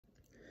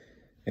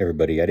Hey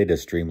everybody, I did a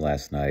stream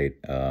last night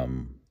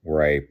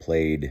where I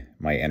played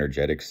my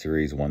energetic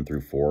series 1 through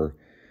 4.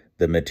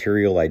 The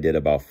material I did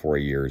about 4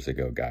 years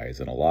ago, guys,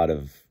 and a lot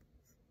of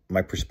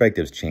my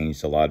perspectives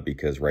changed a lot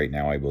because right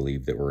now I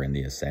believe that we're in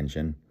the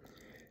ascension.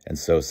 And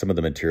so some of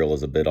the material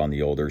is a bit on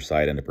the older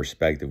side, and the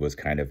perspective was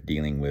kind of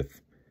dealing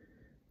with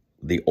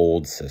the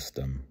old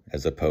system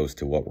as opposed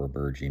to what we're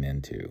merging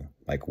into,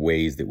 like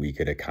ways that we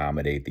could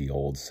accommodate the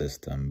old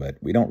system, but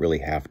we don't really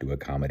have to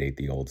accommodate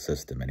the old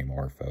system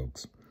anymore,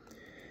 folks.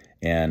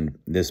 And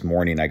this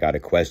morning I got a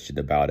question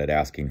about it,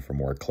 asking for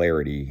more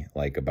clarity,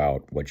 like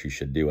about what you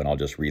should do. And I'll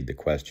just read the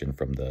question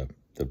from the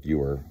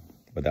viewer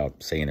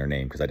without saying their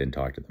name because I didn't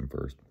talk to them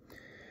first.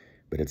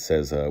 But it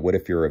says, what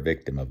if you're a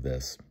victim of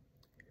this?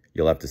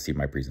 You'll have to see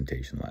my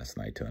presentation last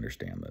night to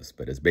understand this.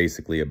 But it's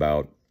basically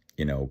about,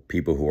 you know,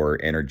 people who are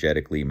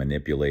energetically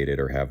manipulated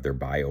or have their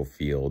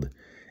biofield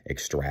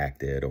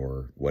extracted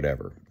or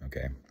whatever,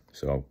 okay?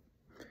 So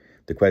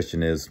the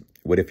question is,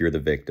 what if you're the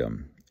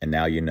victim? And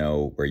now you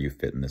know where you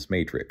fit in this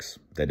matrix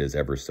that is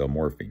ever so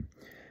morphing.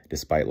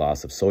 Despite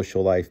loss of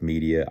social life,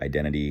 media,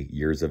 identity,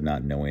 years of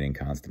not knowing, and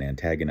constant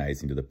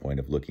antagonizing to the point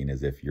of looking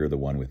as if you're the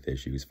one with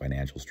issues,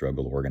 financial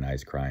struggle,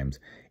 organized crimes,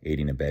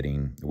 aiding,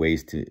 abetting,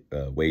 ways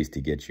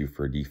to get you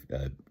for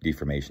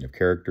deformation of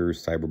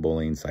characters,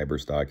 cyberbullying,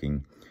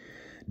 cyberstalking,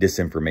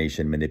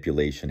 disinformation,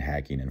 manipulation,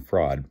 hacking, and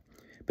fraud.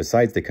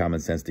 Besides the common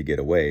sense to get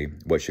away,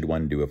 what should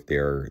one do if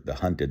they're the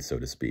hunted, so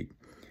to speak?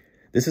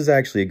 This is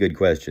actually a good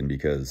question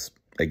because,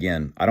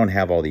 again, I don't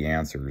have all the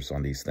answers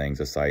on these things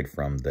aside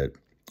from that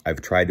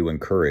I've tried to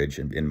encourage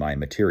in my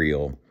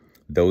material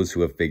those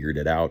who have figured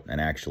it out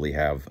and actually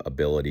have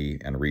ability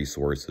and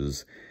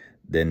resources.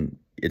 Then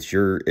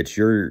what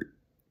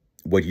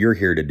you're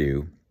here to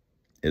do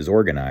is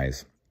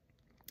organize,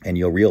 and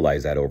you'll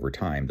realize that over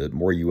time, the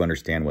more you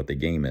understand what the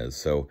game is.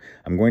 So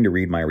I'm going to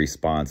read my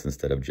response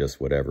instead of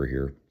just whatever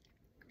here.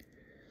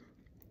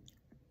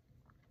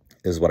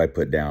 This is what I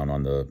put down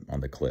on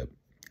the clip.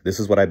 This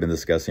is what I've been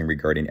discussing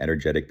regarding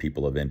energetic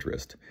people of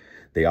interest.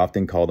 They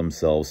often call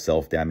themselves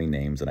self-damning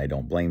names, and I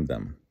don't blame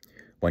them.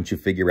 Once you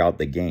figure out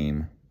the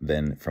game,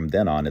 then from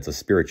then on, it's a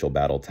spiritual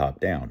battle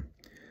top-down.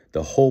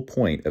 The whole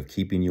point of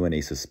keeping you in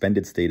a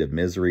suspended state of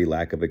misery,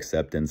 lack of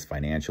acceptance,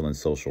 financial and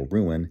social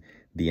ruin,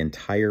 the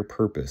entire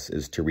purpose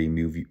is to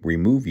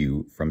remove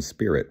you from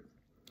spirit,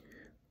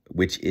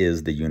 which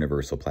is the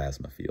universal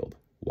plasma field.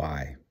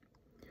 Why?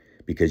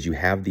 Because you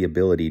have the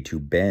ability to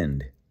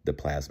bend the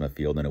plasma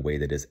field in a way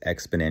that is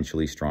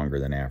exponentially stronger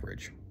than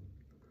average.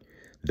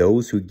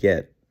 Those who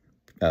get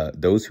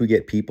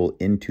people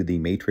into the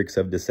matrix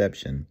of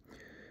deception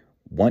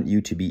want you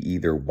to be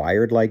either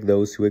wired like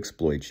those who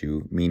exploit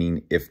you,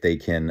 meaning if they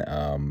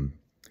can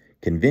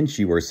convince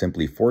you or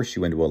simply force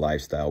you into a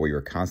lifestyle where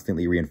you're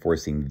constantly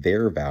reinforcing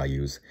their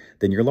values,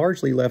 then you're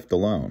largely left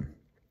alone.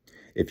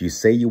 If you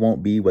say you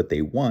won't be what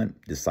they want,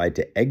 decide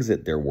to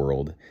exit their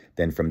world,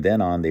 then from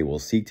then on they will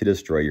seek to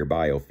destroy your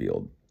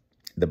biofield.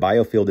 The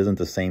biofield isn't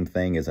the same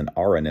thing as an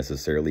aura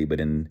necessarily, but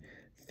in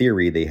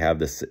theory, they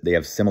have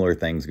similar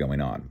things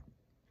going on.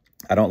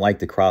 I don't like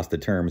to cross the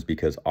terms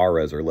because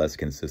auras are less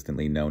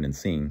consistently known and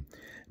seen.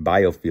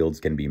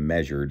 Biofields can be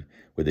measured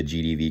with a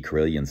GDV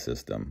Kirlian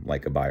system,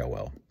 like a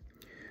biowell.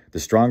 The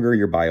stronger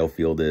your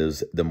biofield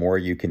is, the more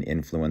you can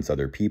influence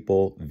other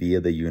people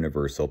via the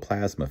universal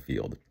plasma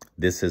field.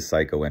 This is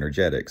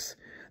Psychoenergetics.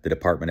 The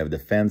Department of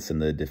Defense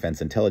and the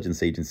Defense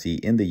Intelligence Agency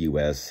in the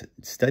U.S.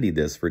 studied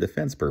this for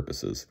defense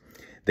purposes.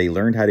 They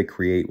learned how to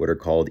create what are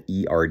called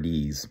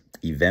ERDs,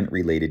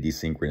 event-related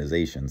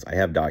desynchronizations. I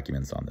have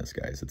documents on this,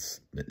 guys.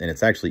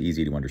 It's actually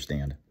easy to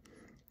understand.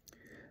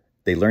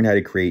 They learned how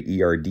to create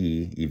ERD,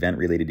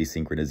 event-related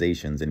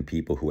desynchronizations, in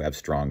people who have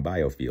strong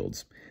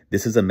biofields.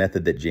 This is a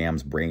method that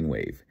jams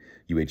brainwave.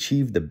 You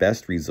achieve the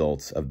best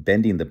results of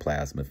bending the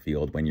plasma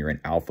field when you're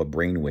in Alpha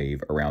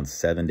Brainwave around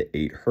 7 to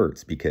 8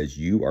 hertz because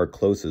you are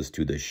closest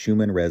to the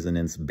Schumann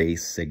Resonance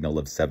base signal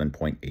of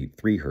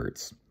 7.83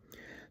 hertz.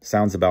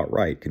 Sounds about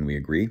right, can we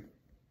agree?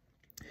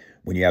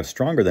 When you have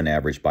stronger than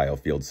average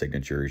biofield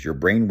signatures, your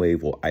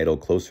brainwave will idle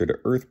closer to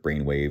Earth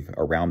Brainwave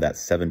around that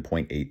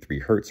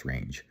 7.83 hertz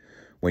range.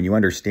 When you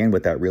understand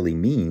what that really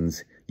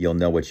means, you'll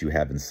know what you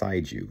have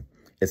inside you.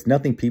 It's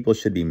nothing people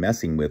should be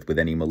messing with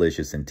any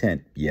malicious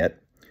intent,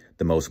 yet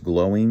the most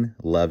glowing,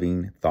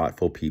 loving,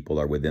 thoughtful people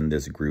are within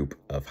this group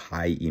of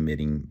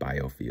high-emitting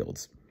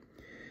biofields.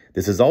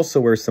 This is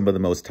also where some of the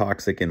most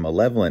toxic and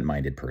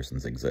malevolent-minded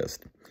persons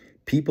exist.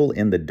 People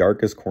in the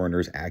darkest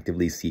corners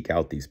actively seek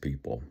out these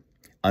people.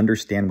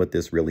 Understand what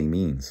this really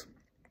means.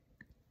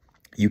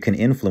 You can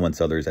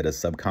influence others at a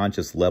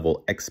subconscious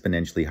level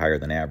exponentially higher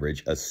than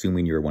average,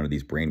 assuming you're one of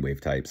these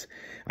brainwave types.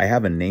 I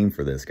have a name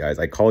for this, guys.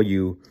 I call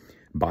you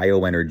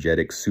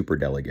bioenergetic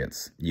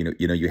superdelegates.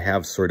 You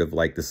have sort of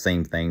like the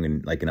same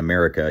thing, like in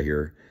America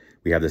here,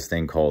 we have this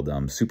thing called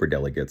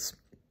superdelegates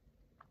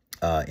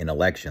in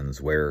elections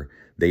where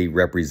they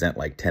represent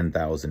like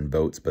 10,000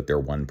 votes, but they're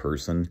one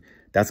person.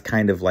 That's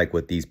kind of like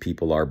what these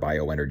people are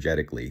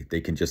bioenergetically. They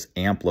can just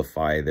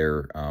amplify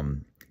their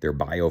their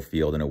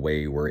biofield in a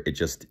way where it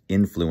just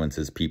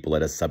influences people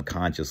at a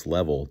subconscious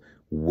level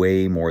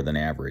way more than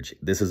average.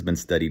 This has been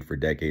studied for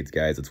decades,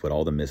 guys. It's what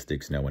all the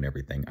mystics know and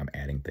everything. I'm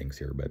adding things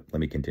here, but let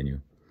me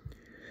continue.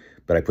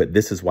 But I put,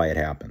 this is why it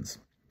happens.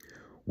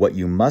 What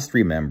you must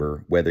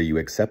remember, whether you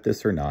accept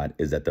this or not,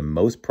 is that the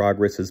most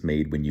progress is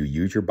made when you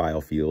use your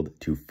biofield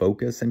to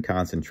focus and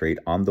concentrate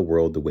on the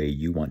world the way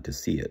you want to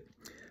see it.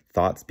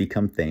 Thoughts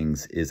become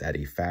things is at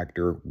a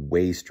factor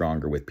way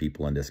stronger with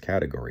people in this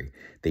category.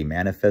 They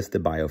manifest the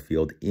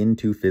biofield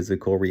into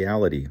physical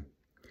reality.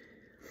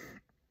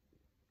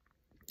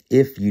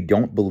 If you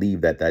don't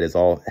believe that that is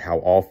how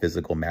all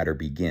physical matter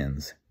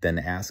begins, then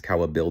ask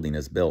how a building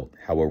is built,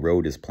 how a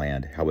road is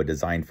planned, how a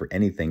design for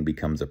anything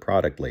becomes a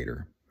product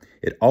later.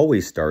 It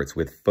always starts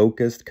with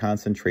focused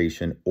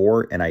concentration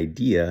or an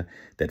idea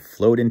that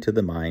flowed into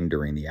the mind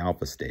during the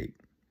alpha state.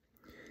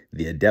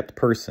 The adept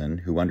person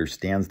who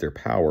understands their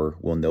power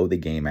will know the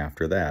game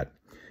after that.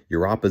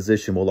 Your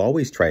opposition will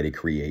always try to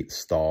create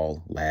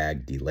stall,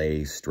 lag,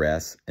 delay,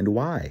 stress. And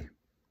why?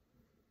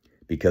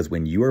 Because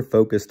when you are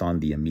focused on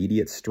the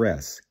immediate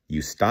stress,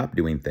 you stop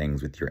doing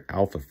things with your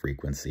alpha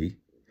frequency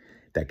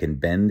that can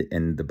bend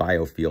in the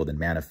biofield and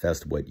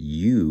manifest what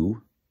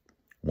you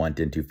want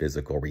into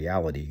physical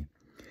reality.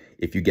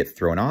 If you get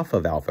thrown off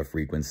of alpha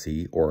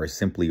frequency or are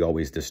simply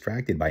always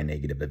distracted by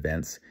negative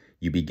events,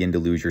 you begin to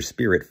lose your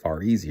spirit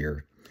far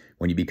easier.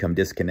 When you become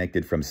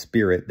disconnected from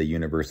spirit, the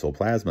universal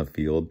plasma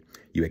field,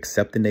 you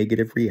accept the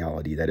negative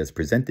reality that is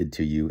presented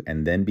to you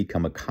and then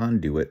become a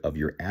conduit of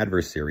your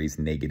adversary's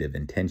negative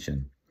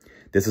intention.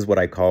 This is what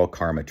I call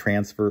karma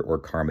transfer or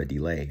karma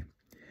delay.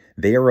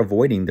 They are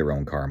avoiding their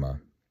own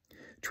karma.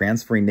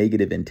 Transferring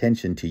negative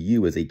intention to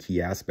you is a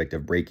key aspect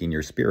of breaking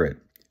your spirit.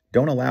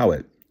 Don't allow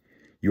it.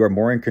 You are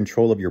more in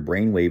control of your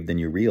brainwave than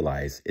you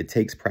realize. It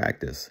takes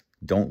practice.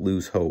 Don't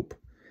lose hope.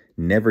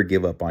 Never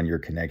give up on your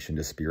connection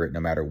to spirit, no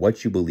matter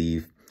what you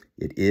believe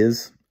it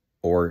is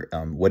or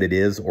what it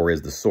is or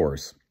is the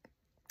source.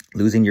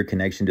 Losing your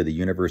connection to the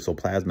universal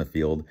plasma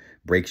field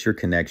breaks your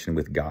connection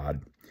with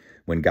God.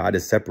 When God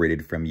is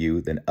separated from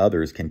you, then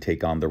others can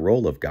take on the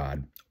role of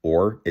God,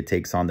 or it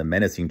takes on the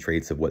menacing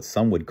traits of what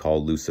some would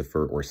call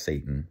Lucifer or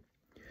Satan.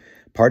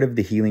 Part of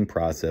the healing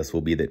process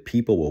will be that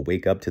people will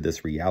wake up to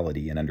this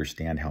reality and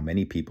understand how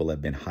many people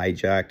have been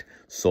hijacked,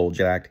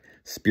 soul-jacked,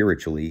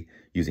 spiritually,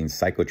 using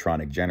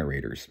psychotronic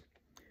generators.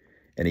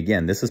 And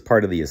again, this is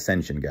part of the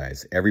ascension,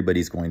 guys.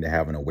 Everybody's going to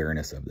have an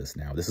awareness of this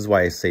now. This is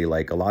why I say,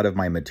 like, a lot of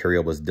my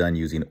material was done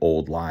using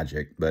old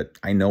logic, but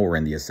I know we're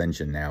in the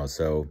ascension now.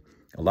 So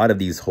a lot of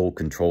these whole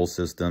control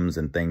systems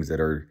and things that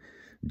are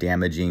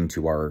damaging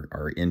to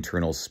our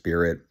internal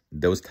spirit,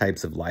 those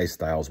types of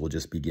lifestyles will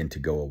just begin to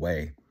go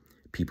away.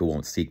 People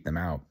won't seek them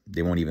out.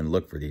 They won't even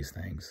look for these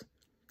things.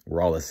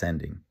 We're all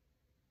ascending.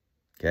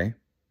 Okay?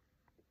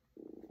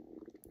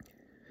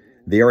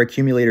 They are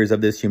accumulators of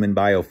this human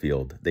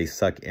biofield. They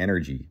suck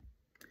energy.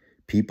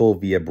 People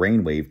via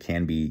brainwave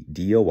can be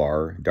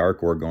DOR, dark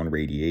orgone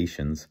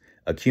radiations,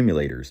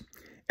 accumulators.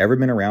 Ever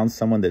been around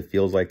someone that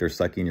feels like they're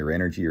sucking your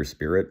energy or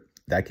spirit?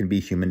 That can be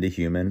human to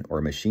human,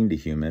 or machine to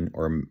human,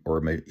 or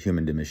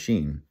human to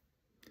machine.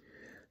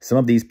 Some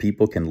of these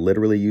people can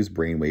literally use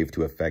brainwave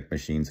to affect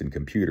machines and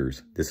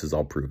computers. This is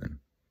all proven.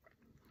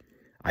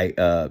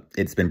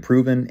 It's been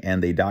proven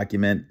and they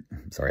document,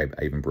 sorry,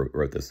 I even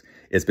wrote this.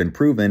 It's been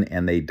proven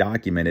and they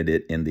documented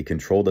it in the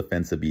Controlled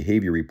Offensive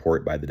Behavior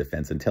Report by the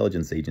Defense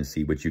Intelligence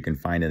Agency, which you can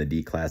find in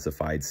the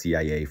declassified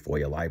CIA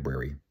FOIA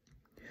library.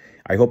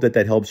 I hope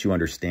that helps you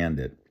understand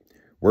it.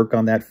 Work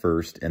on that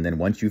first, and then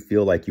once you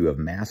feel like you have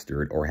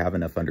mastered or have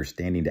enough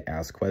understanding to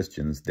ask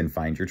questions, then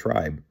find your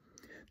tribe.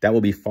 That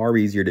will be far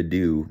easier to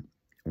do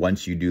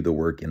once you do the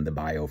work in the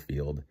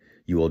biofield.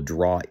 You will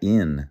draw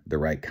in the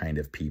right kind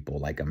of people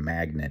like a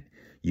magnet.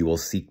 You will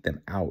seek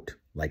them out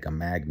like a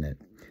magnet.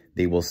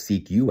 They will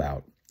seek you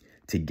out.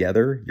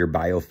 Together, your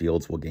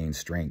biofields will gain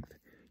strength.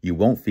 You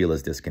won't feel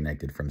as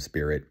disconnected from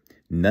spirit.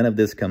 None of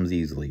this comes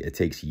easily. It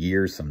takes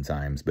years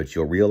sometimes, but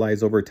you'll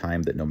realize over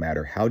time that no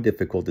matter how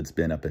difficult it's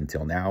been up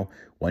until now,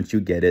 once you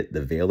get it,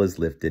 the veil is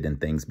lifted and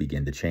things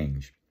begin to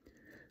change.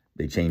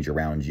 They change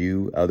around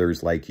you,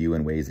 others like you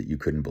in ways that you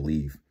couldn't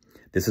believe.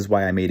 This is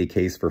why I made a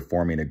case for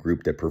forming a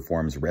group that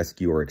performs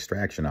rescue or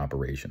extraction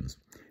operations.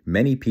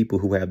 Many people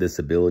who have this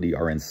ability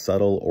are in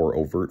subtle or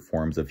overt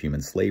forms of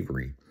human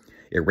slavery.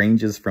 It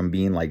ranges from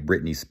being like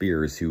Britney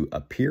Spears, who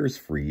appears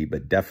free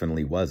but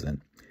definitely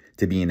wasn't,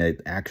 to being an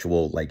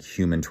actual like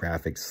human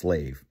trafficked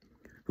slave,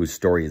 whose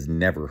story is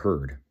never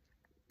heard.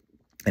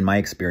 In my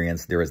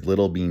experience, there is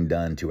little being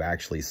done to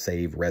actually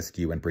save,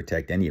 rescue, and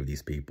protect any of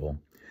these people.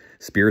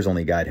 Spears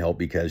only got help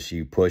because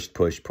she pushed,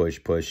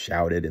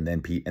 shouted, and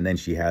then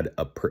she had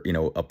a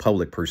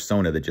public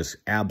persona that just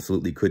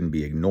absolutely couldn't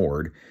be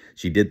ignored.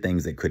 She did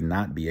things that could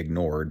not be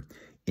ignored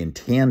in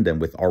tandem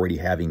with already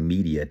having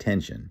media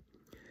attention.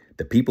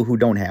 The people who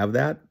don't have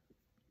that,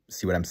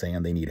 see what I'm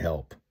saying? They need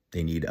help.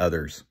 They need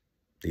others.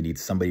 They need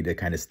somebody to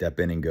kind of step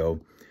in and go,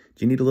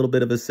 do you need a little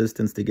bit of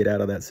assistance to get out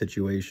of that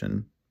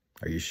situation?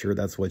 Are you sure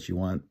that's what you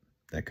want?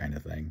 That kind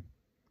of thing.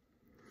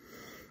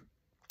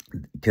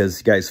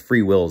 Because, guys,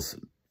 free will's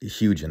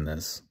huge in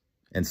this.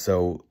 And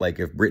so, like,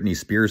 if Britney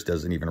Spears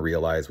doesn't even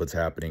realize what's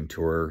happening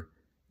to her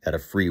at a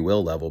free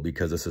will level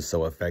because this is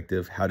so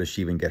effective, how does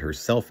she even get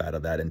herself out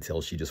of that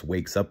until she just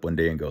wakes up one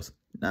day and goes,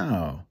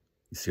 no.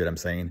 You see what I'm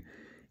saying?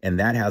 And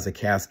that has a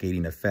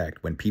cascading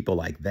effect. When people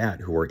like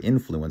that, who are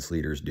influence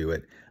leaders, do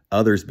it,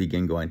 others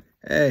begin going,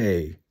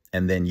 hey,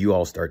 and then you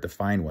all start to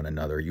find one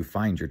another. You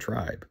find your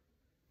tribe.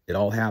 It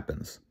all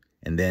happens.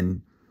 And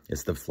then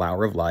it's the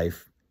flower of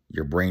life.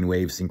 Your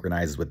brainwave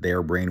synchronizes with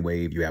their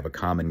brainwave. You have a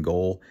common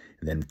goal,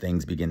 and then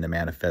things begin to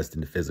manifest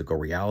into physical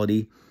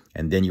reality.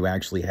 And then you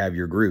actually have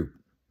your group.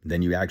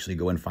 Then you actually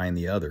go and find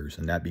the others,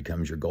 and that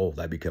becomes your goal.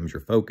 That becomes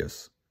your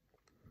focus.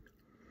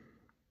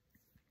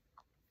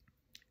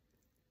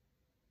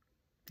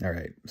 All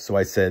right, so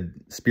I said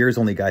Spears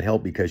only got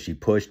help because she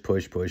pushed,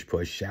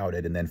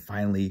 shouted, and then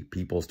finally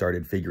people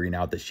started figuring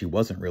out that she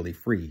wasn't really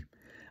free.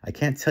 I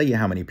can't tell you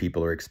how many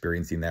people are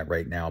experiencing that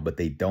right now, but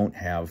they don't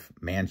have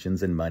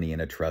mansions and money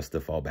and a trust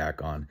to fall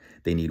back on.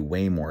 They need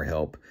way more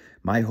help.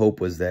 My hope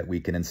was that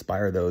we can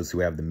inspire those who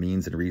have the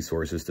means and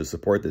resources to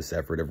support this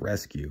effort of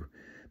rescue.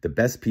 The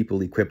best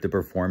people equipped to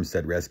perform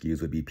said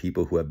rescues would be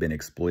people who have been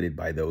exploited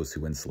by those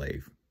who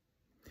enslave.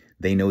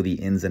 They know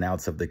the ins and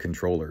outs of the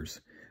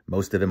controllers.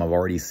 Most of them have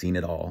already seen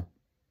it all.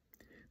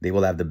 They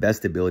will have the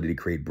best ability to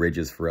create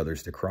bridges for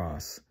others to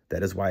cross.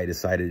 That is why I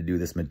decided to do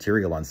this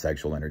material on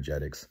sexual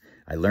energetics.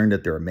 I learned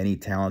that there are many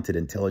talented,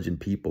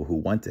 intelligent people who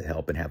want to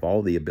help and have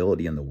all the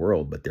ability in the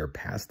world, but their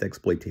past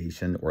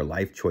exploitation or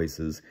life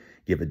choices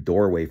give a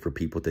doorway for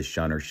people to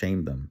shun or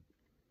shame them.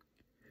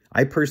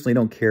 I personally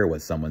don't care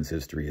what someone's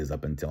history is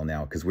up until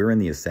now, because we're in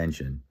the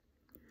ascension.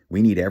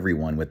 We need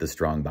everyone with the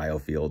strong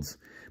biofields.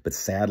 But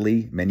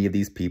sadly, many of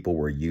these people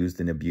were used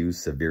and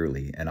abused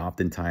severely and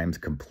oftentimes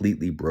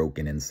completely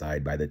broken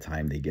inside by the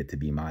time they get to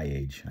be my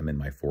age. I'm in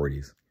my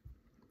 40s.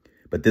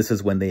 But this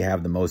is when they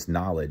have the most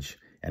knowledge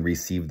and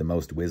receive the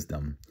most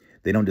wisdom.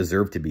 They don't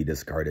deserve to be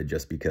discarded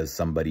just because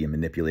somebody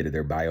manipulated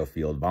their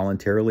biofield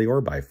voluntarily or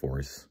by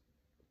force.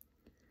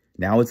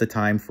 Now is a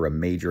time for a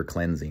major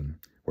cleansing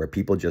where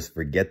people just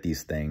forget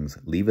these things,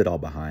 leave it all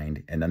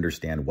behind, and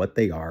understand what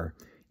they are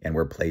and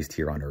were placed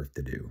here on Earth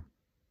to do.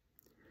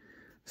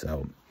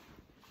 So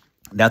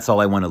that's all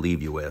I want to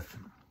leave you with.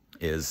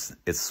 Is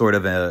it's sort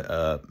of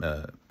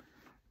a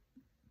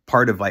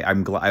part of, like,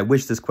 I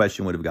wish this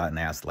question would have gotten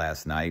asked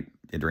last night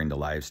during the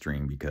live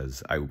stream,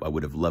 because I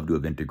would have loved to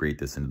have integrated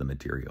this into the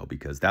material,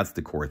 because that's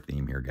the core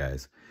theme here,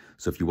 guys.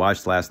 So if you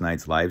watched last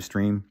night's live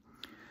stream,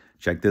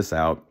 check this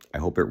out. I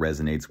hope it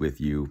resonates with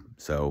you.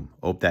 So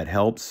hope that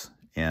helps.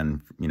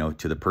 And, you know,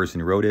 to the person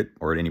who wrote it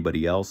or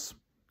anybody else,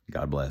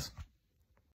 God bless.